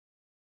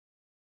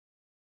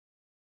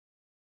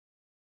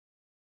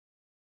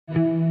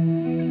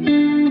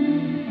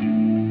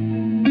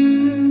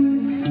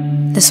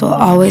This will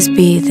always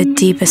be the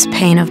deepest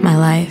pain of my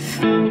life.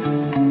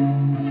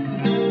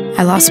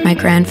 I lost my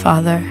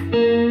grandfather,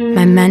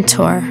 my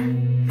mentor,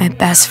 my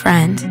best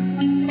friend,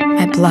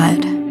 my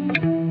blood.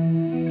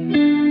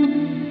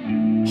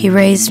 He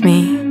raised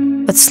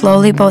me, but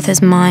slowly both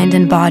his mind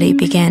and body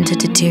began to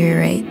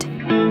deteriorate.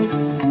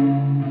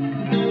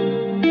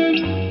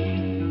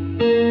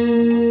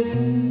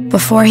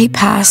 Before he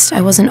passed,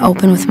 I wasn't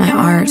open with my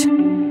art.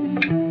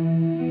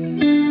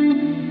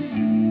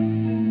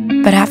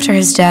 But after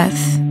his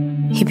death,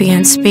 he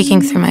began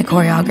speaking through my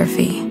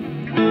choreography.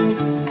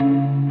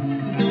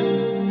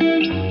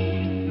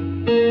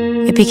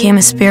 It became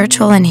a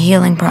spiritual and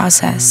healing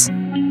process.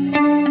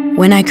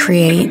 When I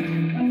create,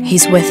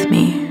 he's with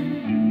me.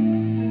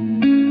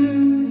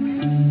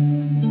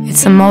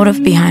 It's the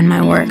motive behind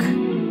my work.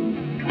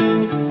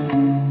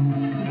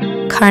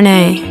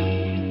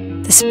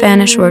 Carne, the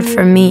Spanish word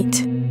for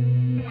meat,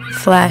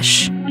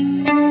 flesh.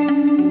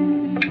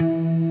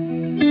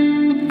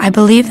 I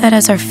believe that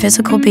as our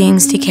physical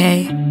beings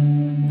decay,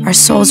 our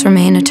souls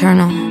remain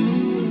eternal.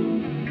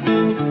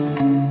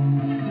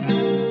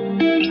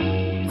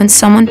 When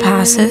someone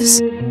passes,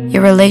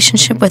 your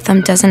relationship with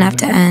them doesn't have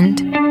to end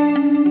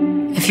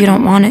if you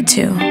don't want it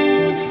to.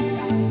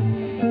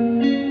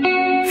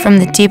 From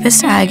the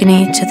deepest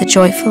agony to the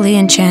joyfully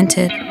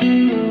enchanted,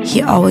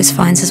 he always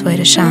finds his way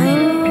to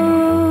shine.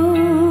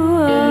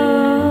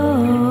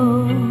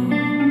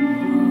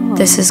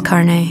 This is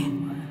Carne.